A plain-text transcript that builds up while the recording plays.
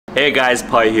Hey guys,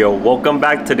 Paul here. Welcome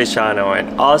back to the channel,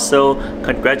 and also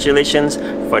congratulations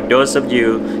for those of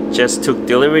you just took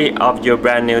delivery of your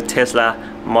brand new Tesla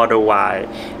Model Y.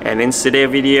 And in today's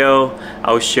video,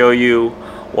 I'll show you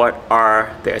what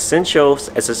are the essentials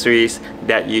accessories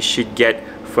that you should get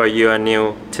for your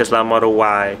new Tesla Model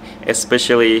Y,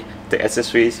 especially the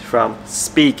accessories from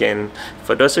Spigen.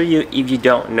 For those of you, if you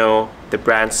don't know the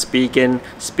brand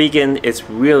Spigen is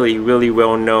really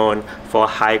well known for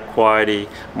high quality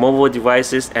mobile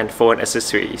devices and phone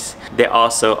accessories. They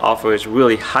also offers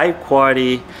really high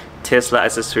quality Tesla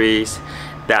accessories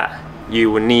that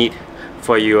you will need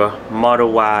for your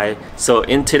Model Y. So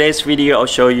in today's video, I'll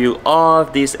show you all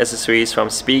of these accessories from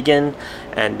Spigen,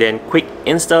 and then quick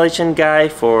installation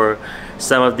guide for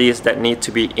some of these that need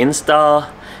to be installed,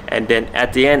 and then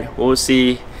at the end we'll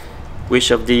see which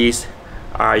of these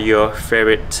are your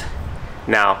favorite.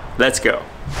 Now let's go.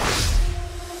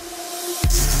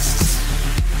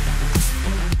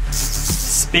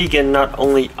 Spigen not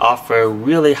only offer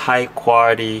really high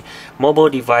quality mobile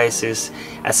devices,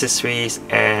 accessories,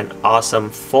 and awesome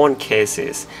phone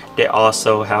cases, they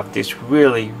also have this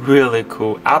really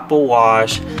cool Apple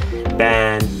Watch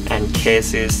band and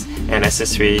cases and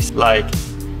accessories like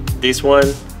this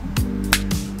one,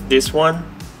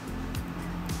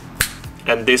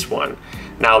 and this one.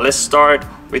 Now let's start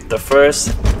with the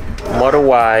first Model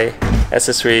Y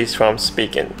accessories from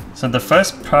Spigen. So the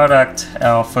first product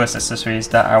or first accessories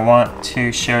that I want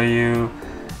to show you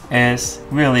is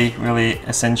really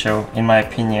essential in my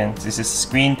opinion. This is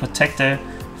screen protector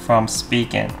from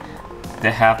Spigen.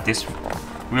 They have this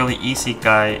really easy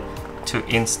guide to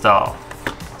install.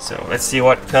 So let's see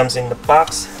what comes in the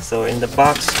box. So in the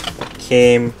box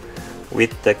came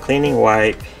with the cleaning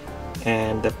wipe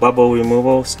and the bubble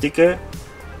removal sticker,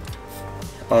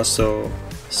 also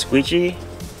squeegee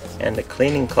and the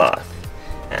cleaning cloth.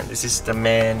 And this is the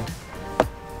main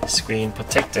screen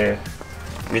protector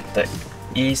with the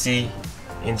easy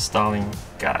installing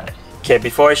guide. Okay,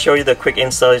 before I show you the quick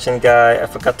installation guide, I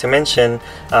forgot to mention,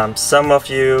 some of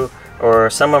you or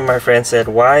some of my friends said,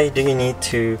 why do you need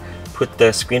to put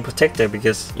the screen protector,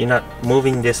 because you're not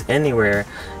moving this anywhere,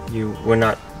 you will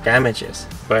not damage it.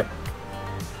 But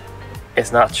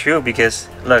it's not true, because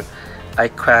look, I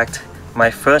cracked my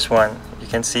first one. You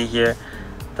can see here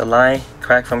the line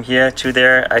cracked from here to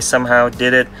there. I somehow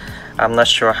did it, I'm not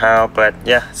sure how, but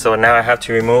yeah. So now I have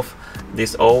to remove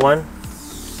this old one.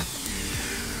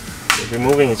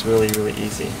 Removing is really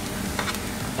easy,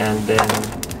 and then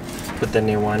put the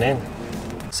new one in.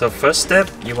 So first step,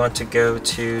 you want to go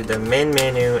to the main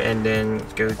menu and then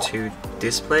go to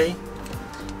display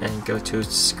and go to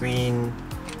screen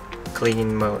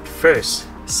clean mode first.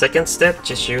 Second step,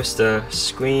 just use the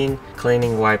screen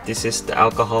cleaning wipe. This is the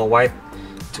alcohol wipe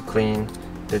to clean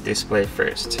the display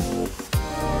first.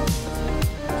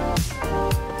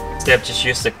 Step, just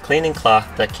use the cleaning cloth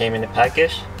that came in the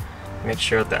package. Make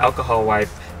sure the alcohol wipe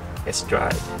is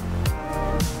dry.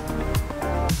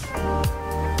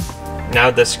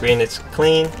 Now the screen is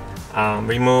clean,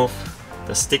 remove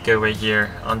the sticker right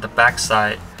here on the back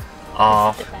side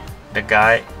of the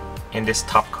guide in this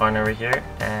top corner right here,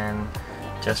 and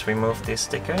just remove this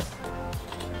sticker.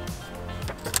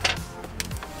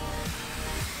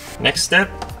 Next step,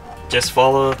 just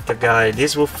follow the guide.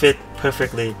 This will fit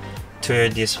perfectly to your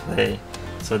display.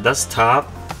 So that's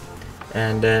top,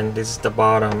 and then this is the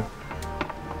bottom.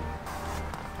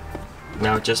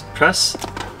 Now just press,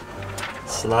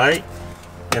 slide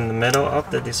in the middle of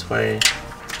the display.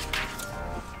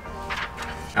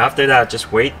 After that,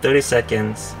 just wait 30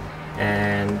 seconds,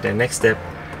 and the next step,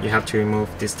 you have to remove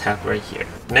this tab right here.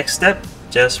 Next step,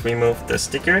 just remove the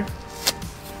sticker.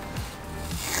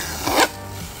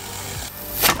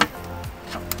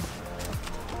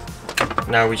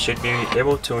 Now we should be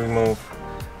able to remove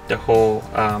the whole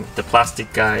the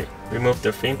plastic guide. Remove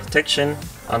the film protection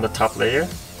on the top layer.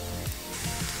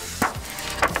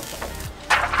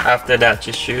 After that,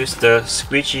 just use the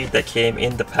squeegee that came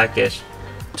in the package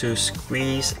to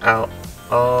squeeze out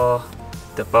all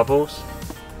the bubbles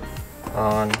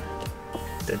on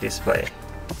the display.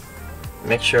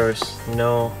 Make sure there's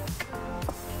no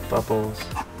bubbles.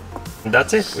 And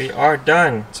that's it, we are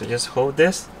done. So just hold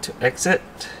this to exit.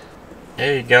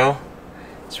 There you go.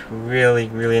 It's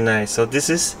really nice. So this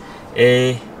is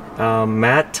a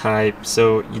matte type,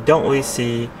 so you don't really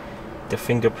see the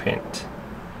fingerprint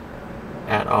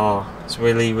at all. It's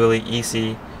really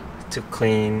easy to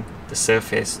clean the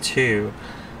surface too.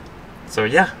 So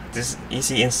yeah, this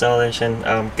easy installation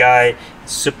guide,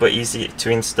 super easy to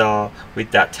install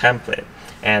with that template.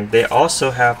 And they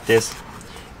also have this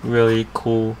really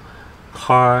cool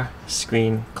car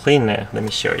screen cleaner. Let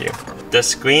me show you. The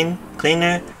screen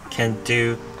cleaner can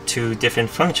do two different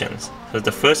functions. So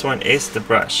the first one is the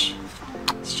brush.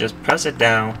 So just press it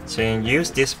down. So you can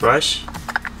use this brush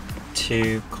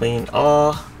to clean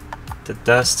all the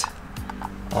dust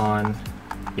on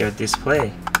your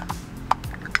display.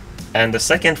 And the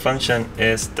second function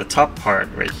is the top part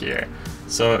right here.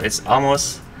 So it's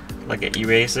almost like an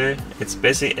eraser. It's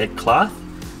basically a cloth.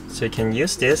 So you can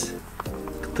use this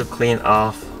to clean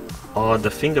off all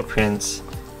the fingerprints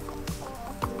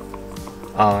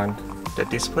on the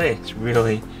display. It's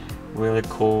really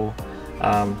cool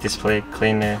display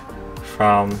cleaner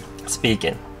from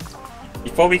Spigen.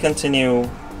 Before we continue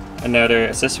another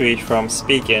accessory from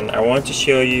Spigen, I want to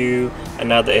show you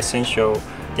another essential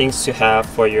things to have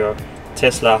for your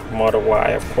Tesla Model Y.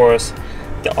 Of course,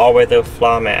 the all-weather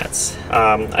floor mats.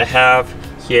 I have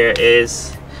here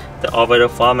is the all-weather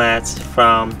floor mats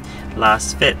from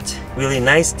Last Fit. Really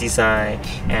nice design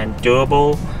and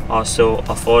durable, also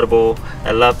affordable.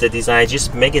 I love the design.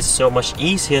 Just make it so much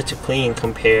easier to clean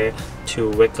compared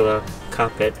to regular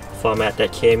carpet floor mat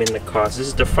that came in the car. This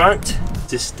is the front,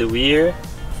 this is the rear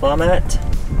floor mat,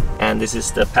 and this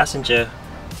is the passenger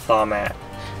floor mat.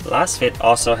 Last Fit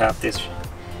also have this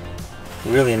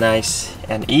really nice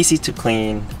and easy to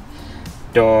clean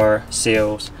door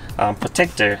sills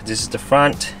protector. This is the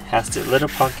front, has the little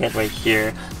pocket right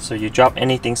here, so you drop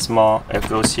anything small, it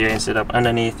goes here instead of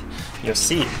underneath your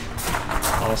seat.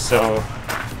 Also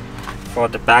for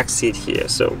the back seat here,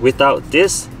 so without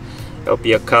this it'll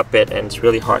be a carpet and it's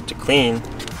really hard to clean.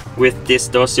 With this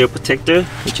door sill protector,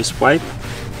 you just wipe,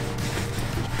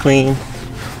 clean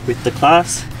with the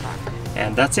cloth,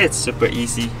 and that's it. Super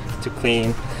easy to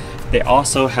clean. They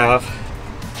also have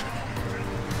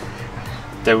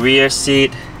the rear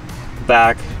seat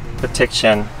back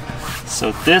protection.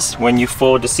 So this, when you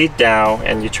fold the seat down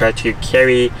and you try to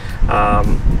carry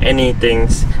any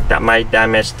things that might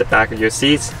damage the back of your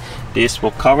seats, this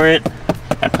will cover it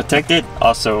and protect it.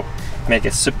 Also make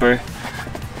it super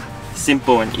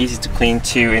simple and easy to clean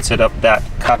too, instead of that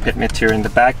carpet material in the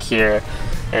back here.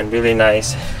 And really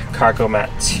nice cargo mat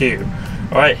too.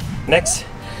 Alright, next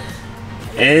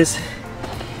is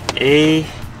a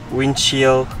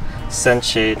windshield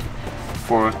sunshade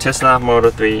for Tesla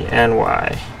Model 3 and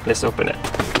Y. Let's open it.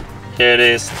 Here it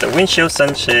is. The windshield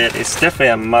sunshade is definitely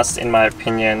a must in my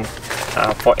opinion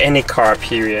for any car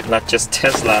period, not just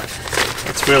Tesla.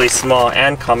 It's really small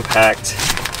and compact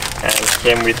and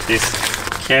came with this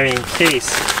carrying case.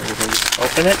 You can just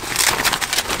open it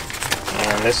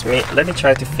and let me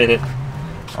try to fit it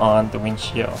on the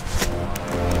windshield.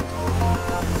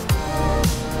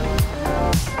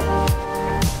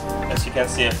 As you can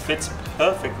see, it fits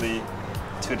perfectly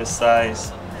to the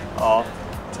size of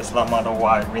Tesla Model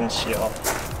Y windshield.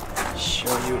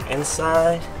 Show you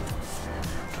inside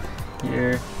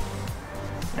here,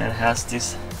 and it has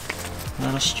this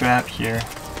little strap here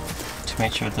to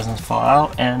make sure it doesn't fall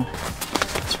out, and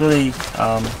it's really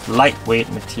lightweight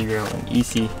material and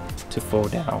easy to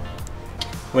fold down.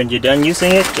 When you're done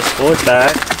using it, just fold it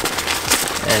back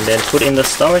and then put in the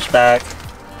storage bag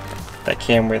that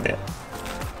came with it.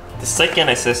 The second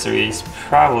accessory is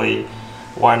probably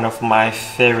one of my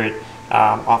favorite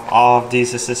of all of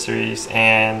these accessories,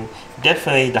 and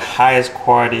definitely the highest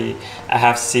quality I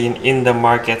have seen in the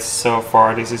market so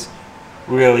far. This is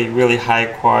really high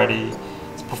quality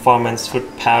performance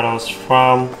foot pedals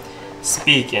from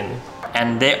Spigen.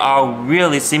 And they are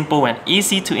really simple and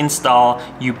easy to install.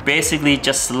 You basically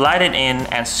just slide it in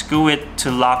and screw it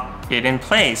to lock it in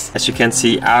place. As you can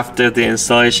see, after the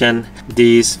installation,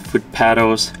 these foot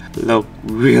pedals look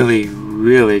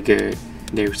really good.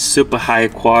 They're super high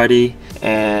quality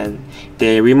and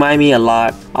they remind me a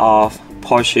lot of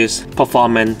Porsche's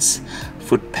performance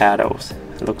foot pedals.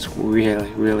 It looks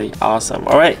really awesome.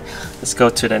 Alright, let's go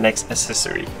to the next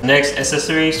accessory. Next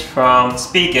accessories from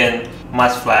Spigen,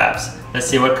 mud flaps. Let's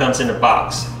see what comes in the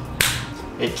box.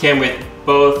 It came with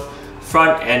both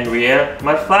front and rear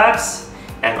mud flaps,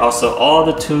 and also all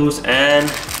the tools and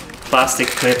plastic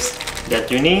clips that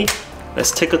you need.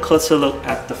 Let's take a closer look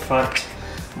at the front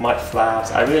mud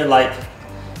flaps. I really like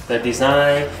the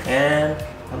design and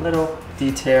a little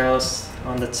details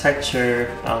on the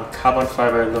texture, carbon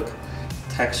fiber look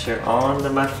texture on the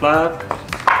mud flap.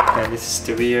 And this is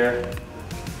the rear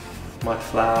mud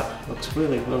flap. Looks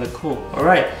really cool.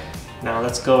 Alright, now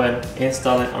let's go and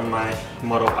install it on my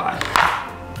Model Y.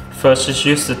 First, just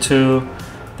use the tool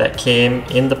that came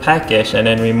in the package and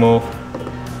then remove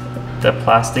the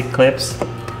plastic clips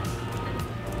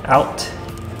out,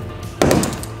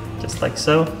 just like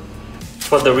so.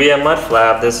 For the rear mud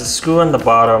flap, there's a screw on the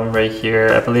bottom right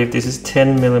here. I believe this is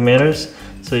 10 millimeters.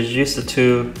 So you use the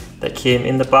two that came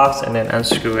in the box and then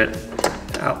unscrew it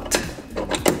out.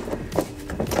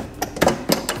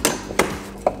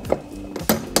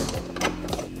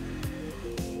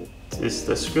 This is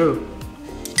the screw.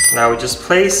 Now we just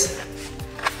place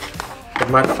the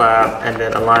mud flap and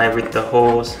then align with the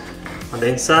holes on the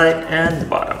inside and the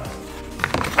bottom.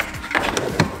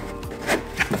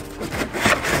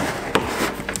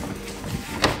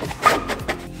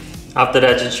 After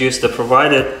that, just use the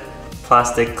provided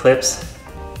plastic clips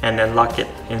and then lock it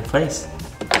in place.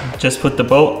 Just put the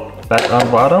bolt back on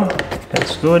bottom and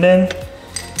screw it in,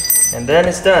 and then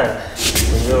it's done.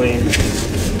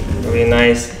 Really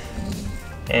nice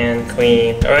and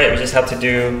clean. Alright, we just have to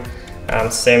do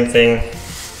same thing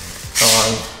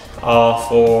on all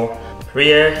four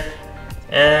rear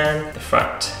and the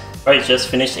front. Alright, just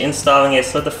finished installing it.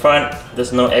 So the front,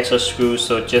 there's no extra screws,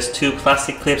 so just two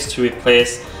plastic clips to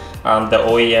replace the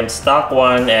OEM stock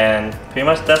one, and pretty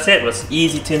much that's it. It was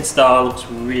easy to install, looks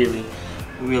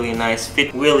really nice,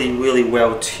 fit really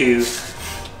well too.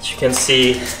 As you can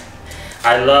see,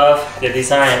 I love the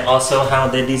design, also how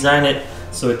they design it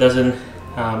so it doesn't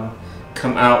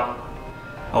come out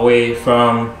away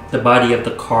from the body of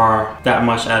the car that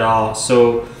much at all,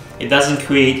 so it doesn't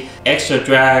create extra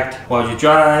drag while you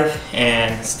drive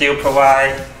and still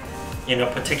provide, you know,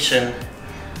 protection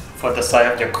for the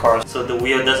side of your car, so the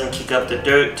wheel doesn't kick up the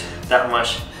dirt that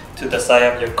much to the side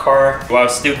of your car while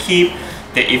still keep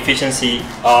the efficiency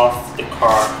of the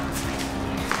car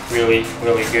really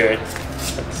good.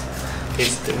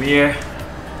 Here's the rear.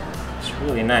 It's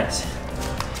really nice.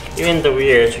 Even the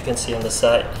rear, as you can see on the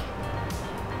side,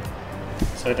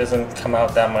 so it doesn't come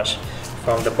out that much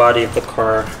from the body of the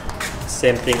car.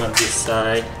 Same thing on this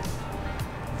side.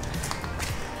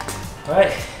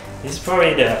 Alright, this is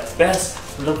probably the best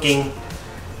looking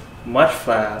mud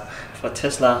flap for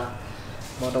Tesla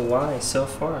Model Y so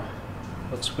far.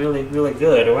 Looks really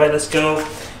good. Alright, let's go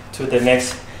to the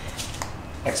next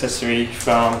accessory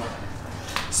from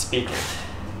Spigen.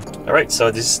 Alright,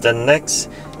 so this is the next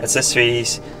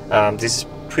accessories. This is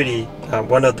pretty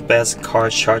one of the best car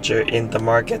charger in the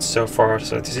market so far.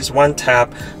 So this is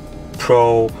OneTap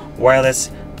Pro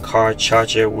wireless car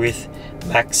charger with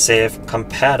MagSafe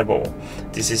compatible.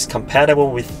 This is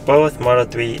compatible with both Model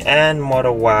 3 and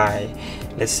Model Y.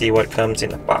 Let's see what comes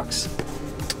in the box.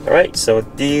 Alright, so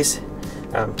these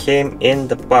came in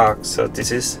the box. So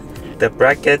this is the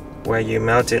bracket where you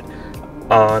mount it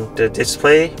on the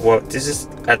display. Well, this is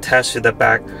attached to the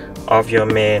back of your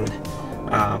main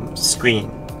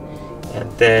screen,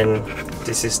 and then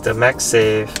this is the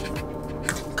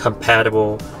MagSafe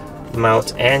compatible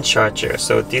mount and charger.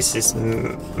 So this is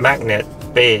magnet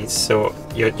based, so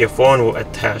your phone will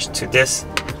attach to this,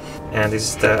 and this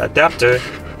is the adapter,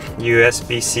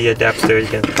 USB-C adapter. You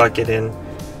can plug it in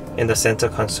the center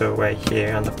console right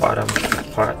here on the bottom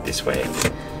part this way.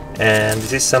 And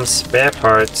this is some spare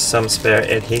parts, some spare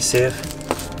adhesive,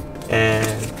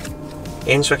 and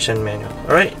instruction manual.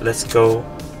 Alright, let's go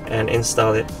and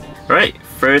install it. Alright,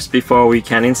 first, before we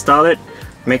can install it,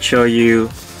 make sure you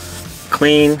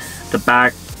clean the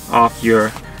back of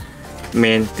your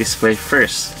main display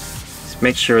first. Just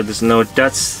make sure there's no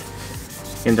dust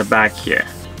in the back here.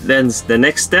 Then the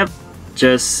next step,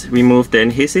 just remove the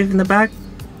adhesive in the back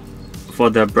for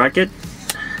the bracket.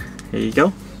 Here you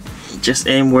go. Just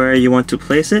aim where you want to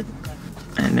place it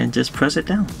and then just press it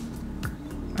down.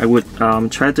 I would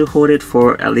try to hold it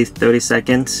for at least 30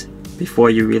 seconds before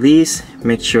you release.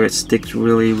 Make sure it sticks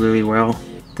really well.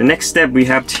 The next step, we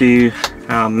have to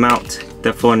mount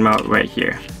the phone mount right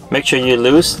here. Make sure you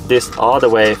loose this all the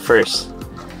way first,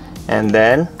 and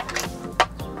then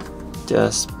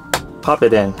just pop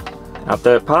it in.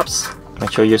 After it pops,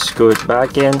 make sure you screw it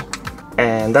back in,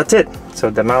 and that's it.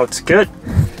 So the mount's good.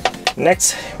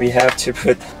 Next, we have to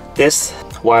put this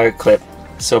wire clip.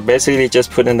 So basically,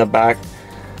 just put in the back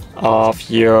of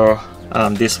your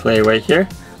display right here.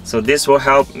 So this will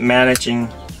help managing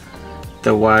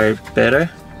the wire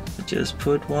better. Just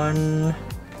put one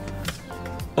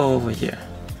over here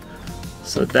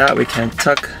so that we can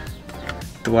tuck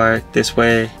the wire this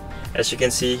way. As you can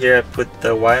see here, I put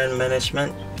the wire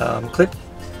management clip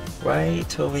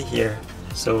right over here,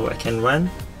 so I can run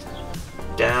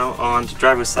down on the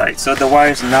driver's side. So the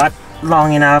wire is not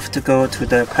long enough to go to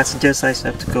the passenger side, so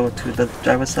I have to go to the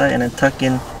driver's side and then tuck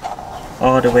in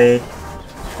all the way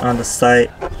on the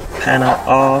side panel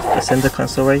of the center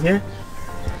console right here.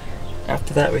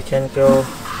 After that, we can go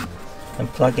and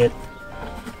plug it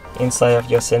inside of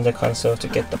your center console to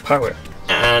get the power.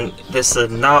 And there's a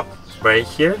knob right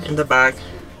here in the back.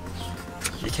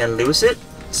 You you can lose it,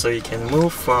 so you can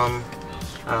move from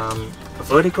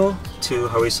vertical to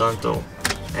horizontal,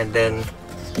 and then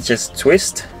you just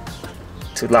twist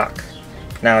to lock.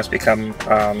 Now it's become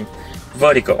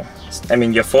vertical. I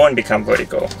mean, your phone become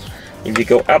vertical. If you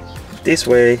go up this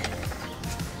way,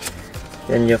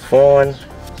 then your phone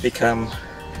become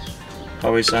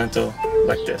horizontal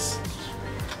like this.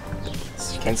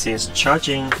 So you can see it's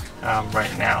charging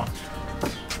right now.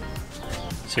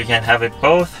 So you can have it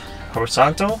both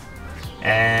horizontal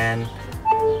and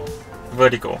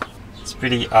vertical. It's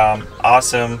pretty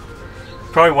awesome.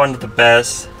 Probably one of the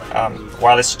best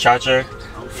wireless charger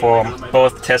for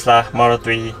both Tesla Model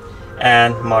 3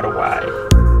 and Model Y.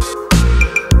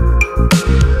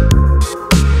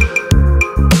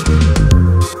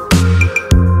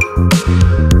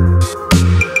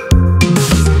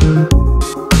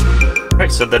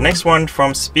 So the next one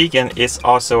from Spigen is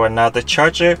also another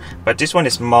charger, but this one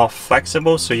is more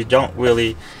flexible, so you don't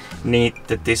really need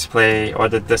the display or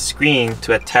the screen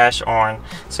to attach on.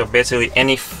 So basically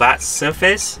any flat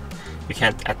surface you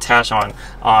can attach on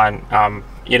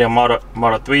either Model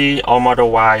 3 or Model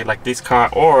Y like this car,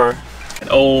 or an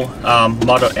old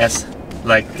Model S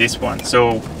like this one.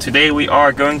 So today we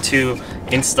are going to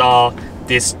install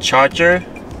this charger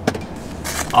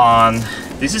on,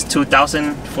 this is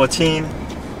 2014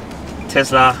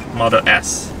 Tesla Model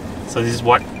S. So this is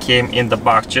what came in the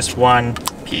box, just one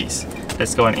piece.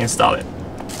 Let's go and install it.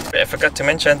 I forgot to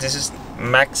mention this is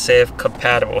MagSafe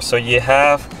compatible. So you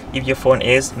have, if your phone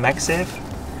is MagSafe,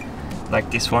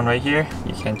 like this one right here,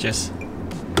 you can just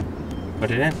put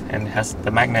it in, and it has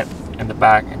the magnet in the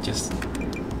back, and just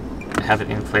have it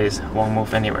in place, won't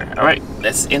move anywhere. Alright,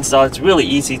 let's install. It's really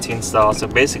easy to install. So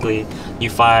basically you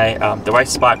find the right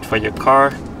spot for your car.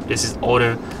 This is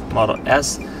older Model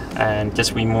S, and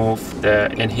just remove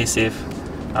the adhesive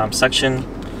section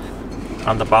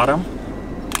on the bottom.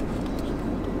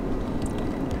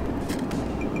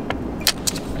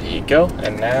 There you go.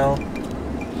 And now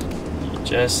you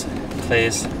just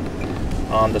place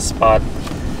on the spot.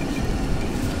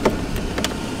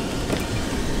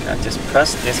 Now just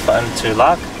press this button to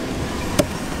lock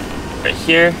right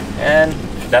here, and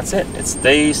that's it. It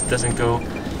stays, doesn't go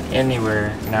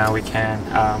anywhere. Now we can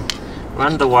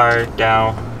run the wire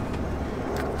down.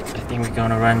 I think we're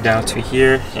gonna run down to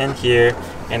here and here,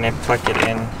 and then plug it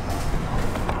in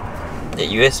the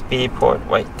USB port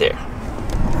right there.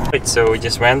 Right, so we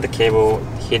just ran the cable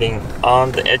hitting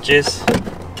on the edges,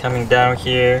 coming down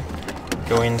here,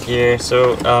 going here.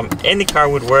 So any car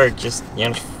would work. Just, you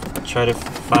know, try to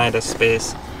find a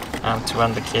space to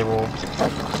run the cable.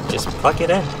 Just plug it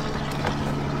in.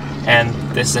 And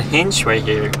there's a hinge right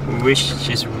here, which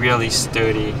is really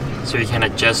sturdy, so you can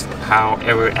adjust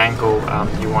however angle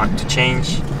you want to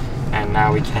change. And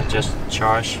now we can just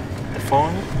charge the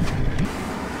phone.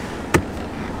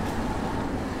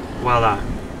 Voila,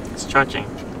 it's charging.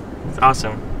 It's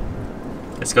awesome.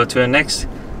 Let's go to the next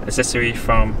accessory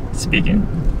from Spigen.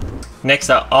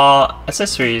 Next are all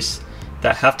accessories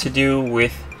that have to do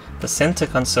with the center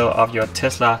console of your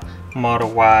Tesla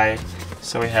Model Y.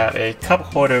 So we have a cup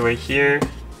holder right here,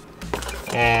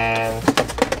 and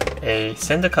a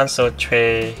center console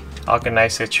tray,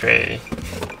 organizer tray,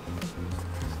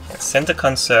 center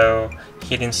console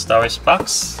hidden storage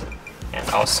box, and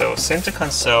also center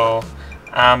console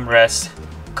armrest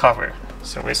cover.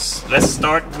 So let's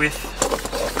start with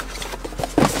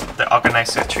the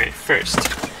organizer tray first.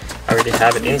 I already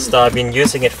have it installed. I've been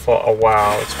using it for a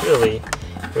while. It's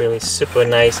really super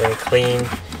nice and clean.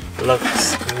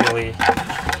 Looks really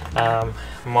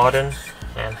modern,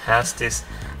 and has this,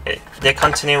 they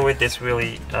continue with this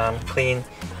really clean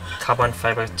carbon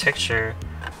fiber texture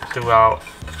throughout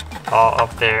all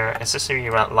of their accessory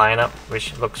lineup,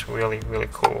 which looks really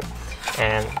cool.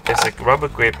 And there's a rubber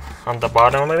grip on the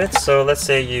bottom of it, so let's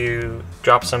say you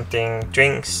drop something,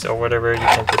 drinks or whatever, you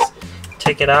can just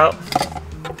take it out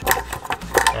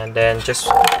and then just,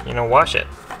 you know, wash it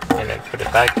and then put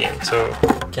it back in. So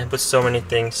you can put so many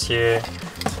things here.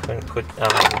 You can put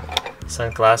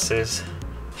sunglasses,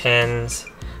 pens,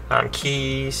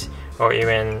 keys, or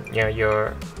even, you know,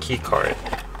 your key card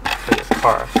for your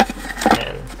car,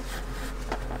 and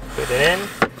put it in,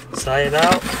 slide it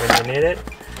out when you need it.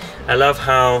 I love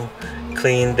how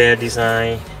clean their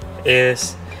design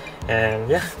is, and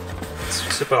yeah, it's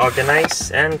super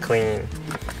organized and clean.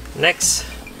 Next,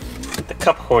 the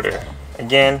cup holder.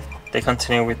 Again, they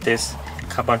continue with this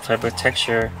carbon fiber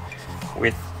texture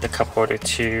with the cup holder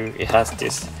too. It has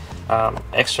this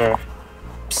extra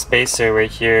spacer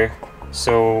right here,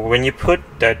 so when you put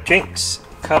the drinks,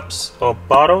 cups or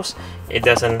bottles, it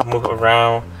doesn't move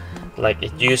around like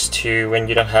it used to when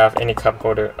you don't have any cup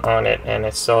holder on it. And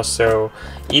it's also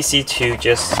easy to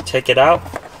just take it out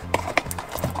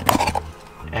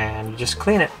and you just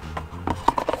clean it.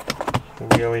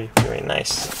 Really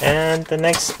nice. And the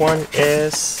next one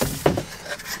is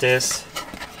this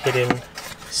hidden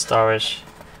storage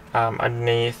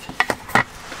underneath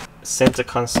center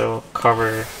console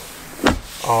cover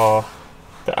or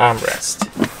the armrest.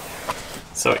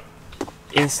 So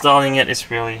installing it is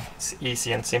really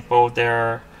easy and simple.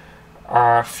 There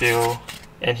are a few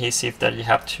adhesive that you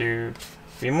have to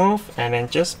remove and then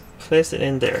just place it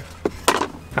in there.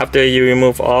 After you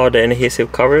remove all the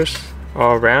adhesive covers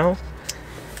all around,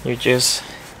 you just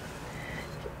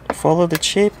follow the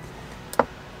shape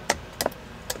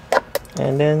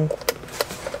and then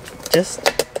just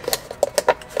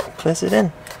place it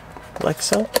in like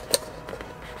so.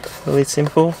 Really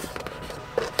simple.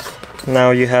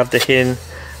 Now you have the hidden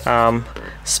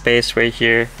space right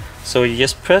here, so you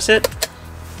just press it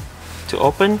to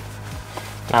open.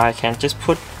 Now I can just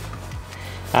put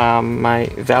my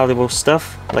valuable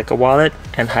stuff like a wallet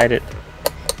and hide it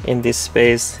in this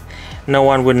space. No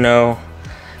one would know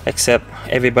except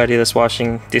everybody that's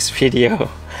watching this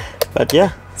video. But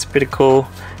yeah, it's pretty cool.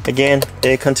 Again,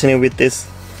 they continue with this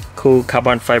cool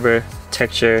carbon fiber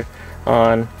texture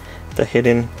on the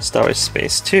hidden storage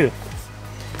space too.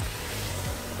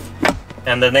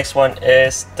 And the next one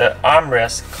is the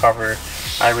armrest cover.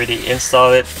 I already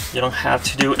installed it. You don't have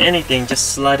to do anything,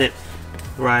 just slide it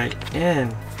right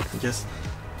in. Just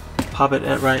pop it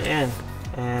right in,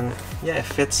 and yeah, it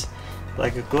fits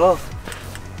like a glove.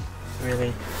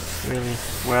 Really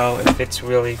well. It fits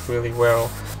really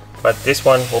well. But this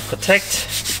one will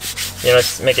protect, you know,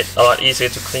 make it a lot easier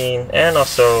to clean, and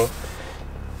also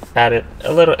added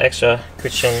a little extra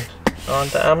cushion on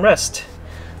the armrest.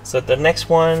 So the next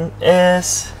one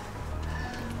is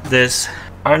this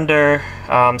under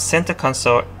center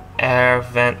console air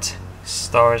vent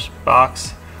storage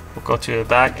box. We'll go to the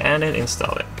back and then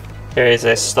install it. Here is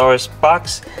a storage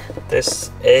box.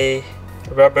 There's a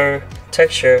rubber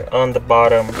texture on the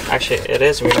bottom. Actually, it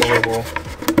is removable.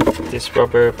 This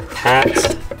rubber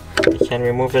pads, you can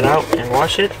remove it out and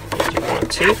wash it if you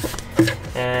want to.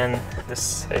 And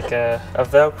this is like a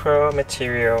Velcro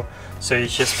material, so you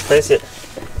just place it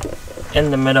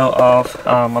in the middle of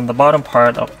on the bottom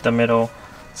part of the middle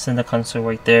center console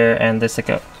right there, and there's like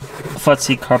a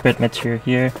fuzzy carpet material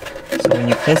here, so when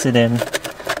you place it in,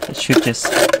 it should just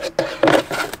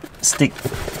stick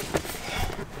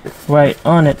right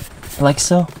on it like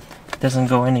so. It doesn't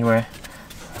go anywhere.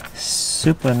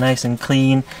 Super nice and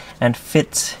clean and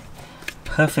fits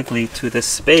perfectly to the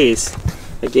space.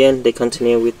 Again, they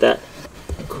continue with that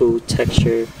cool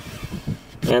texture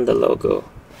and the logo.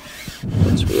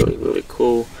 That's really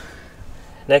cool.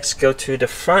 Next, go to the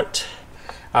front.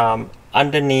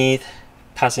 Underneath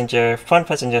front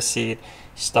passenger seat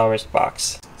storage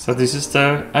box. So this is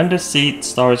the under seat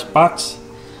storage box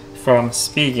from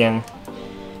Spigen.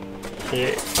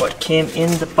 Here, what came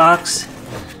in the box.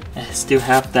 I still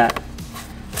have that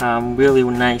really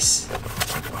nice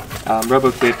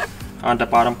rubber grip on the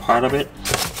bottom part of it,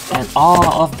 and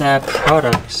all of the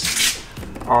products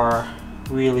are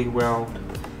really well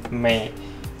made.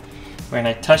 When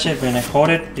I touch it, when I hold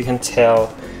it, you can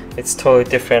tell it's totally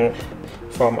different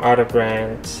from other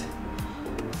brands.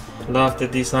 Love the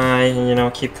design, you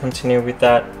know, keep continuing with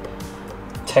that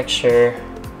texture,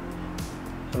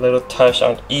 a little touch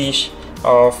on each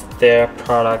of their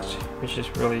product, which is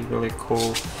really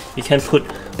cool. You can put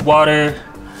water,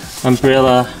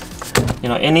 umbrella, you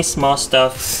know, any small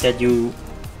stuff that you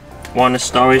want to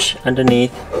storage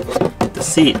underneath the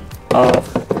seat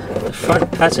of the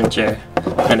front passenger,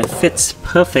 and it fits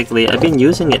perfectly. I've been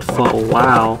using it for a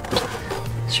while.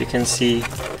 As you can see,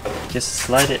 just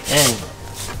slide it in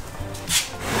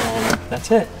and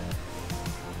that's it.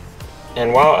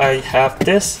 And while I have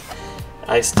this,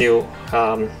 I still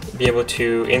be able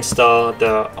to install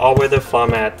the all-weather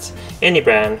format. Any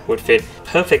brand would fit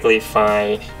perfectly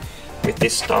fine with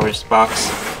this storage box,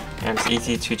 and it's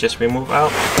easy to just remove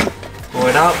out, pull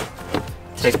it out,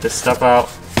 take the stuff out,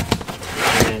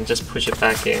 and just push it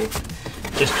back in.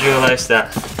 Just utilize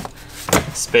that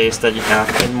space that you have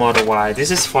in Model Y.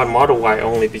 This is for Model Y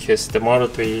only because the Model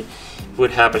 3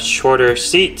 would have a shorter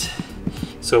seat,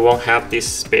 so it won't have this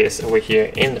space over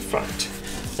here in the front.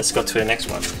 Let's go to the next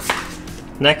one.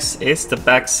 Next is the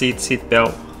back seat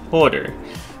belt holder.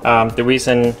 The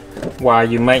reason why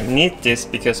you might need this,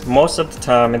 because most of the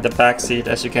time in the back seat,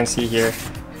 as you can see here,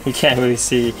 you can't really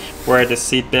see where the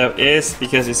seat belt is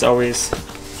because it's always,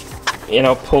 you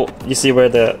know, pulled. You see where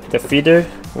the feeder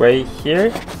right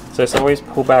here, so it's always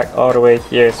pulled back all the way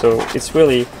here, so it's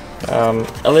really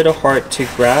a little hard to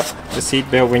grab the seat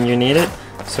belt when you need it,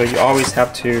 so you always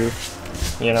have to,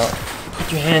 you know,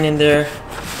 put your hand in there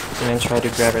and then try to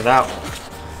grab it out.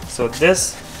 So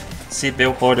this seat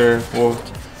belt holder will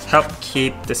help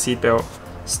keep the seat belt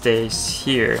stays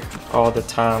here all the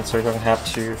time, so you don't have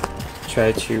to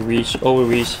try to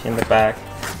overreach in the back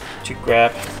to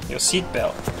grab your seat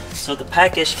belt. So the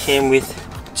package came with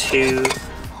 2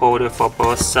 holders for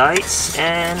both sides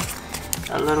and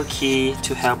a little key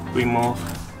to help remove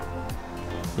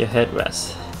your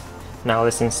headrest. Now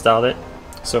let's install it.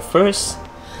 So first,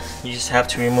 you just have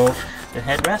to remove the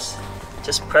headrest.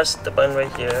 Just press the button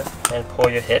right here and pull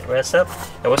your headrest up.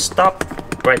 It will stop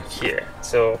right here.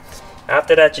 So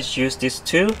after that, just use these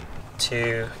 2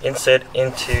 to insert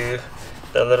into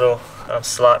the little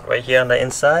slot right here on the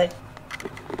inside.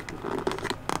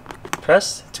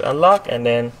 Press to unlock and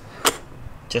then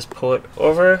just pull it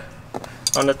over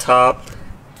on the top.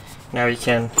 Now you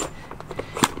can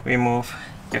remove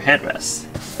your headrest.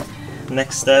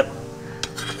 Next step,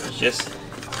 just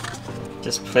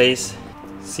place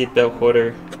seatbelt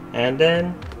holder and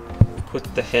then put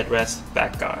the headrest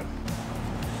back on.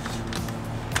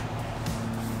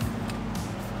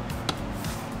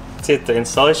 That's it. The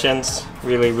installation's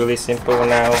really simple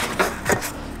now.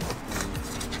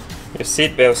 Your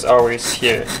seatbelt's always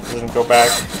here, it doesn't go back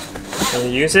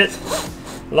when you use it.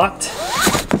 Locked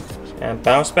and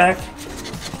bounce back.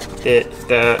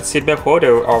 The seatbelt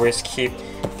holder will always keep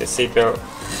the seatbelt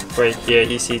right here,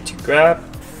 easy to grab,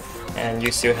 and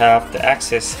you still have the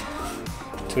access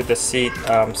to the seat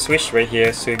switch right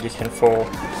here, so you can fold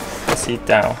the seat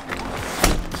down.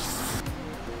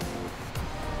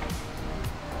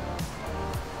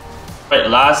 Right,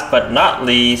 last but not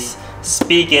least,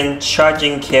 Spigen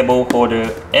charging cable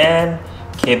holder and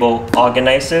cable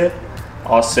organizer.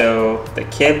 Also the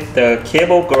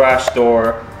cable garage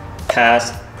door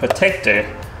pass protector.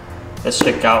 Let's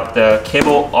check out the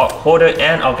cable holder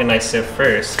and organizer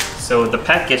first. So the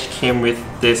package came with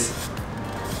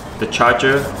the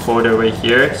charger holder right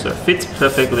here, so it fits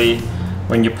perfectly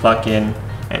when you plug in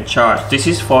and charge. This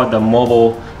is for the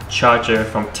mobile charger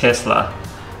from Tesla,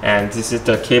 and this is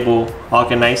the cable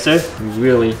organizer.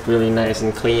 Really nice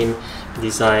and clean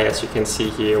design, as you can see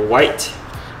here, white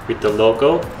with the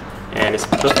logo, and it's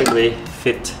perfectly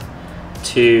fit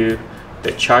to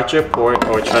the charger port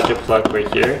or charger plug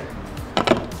right here.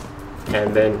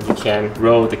 And then you can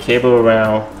roll the cable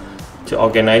around to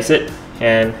organize it,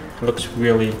 and it looks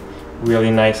really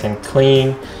nice and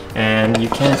clean. And you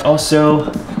can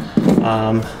also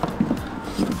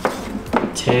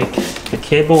take the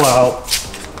cable out.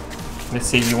 Let's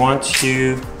say you want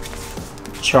to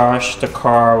charge the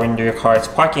car when your car is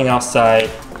parking outside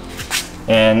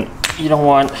and you don't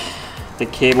want the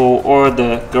cable or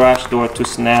the garage door to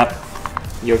snap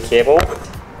your cable.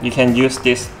 You can use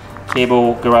this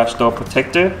cable garage door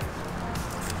protector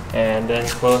and then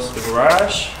close the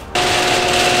garage.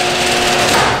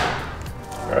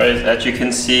 Alright, as you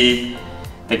can see,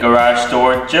 the garage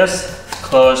door just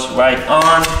closed right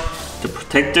on the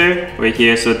protector right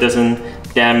here, so it doesn't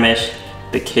damage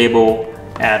the cable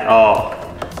at all.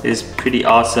 It's pretty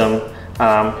awesome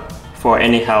for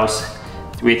any house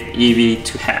with EV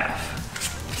to have.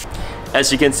 As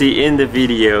you can see in the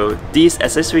video, these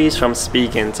accessories from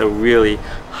Spigen are really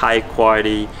high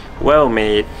quality, well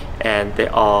made, and they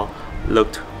all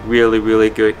looked really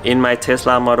good in my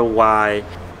Tesla Model Y.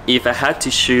 If I had to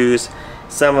choose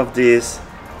some of these,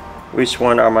 which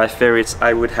one are my favorites,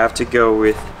 I would have to go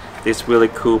with these really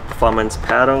cool performance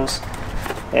paddles,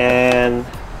 and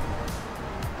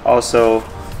also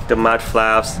the mud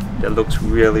flaps that looks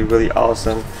really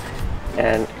awesome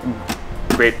and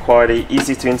great quality,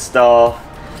 easy to install,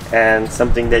 and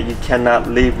something that you cannot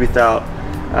live without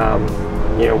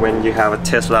you know, when you have a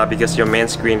Tesla, because your main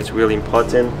screen is really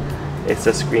important. It's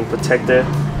a screen protector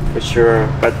for sure,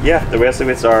 but yeah, the rest of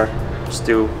it are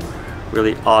still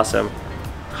really awesome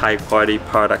high quality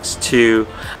products too.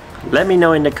 Let me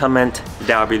know in the comment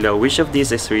down below which of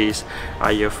these accessories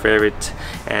are your favorite,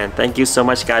 and thank you so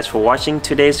much guys for watching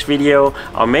today's video.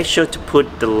 I'll make sure to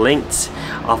put the links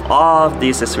of all of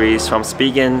these accessories from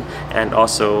Spigen and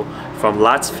also from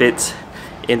Lots Fit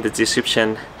in the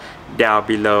description down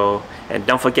below. And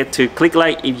don't forget to click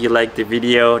like if you like the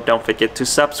video. Don't forget to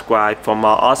subscribe for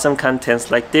more awesome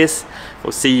contents like this.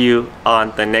 We'll see you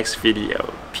on the next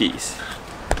video. Peace.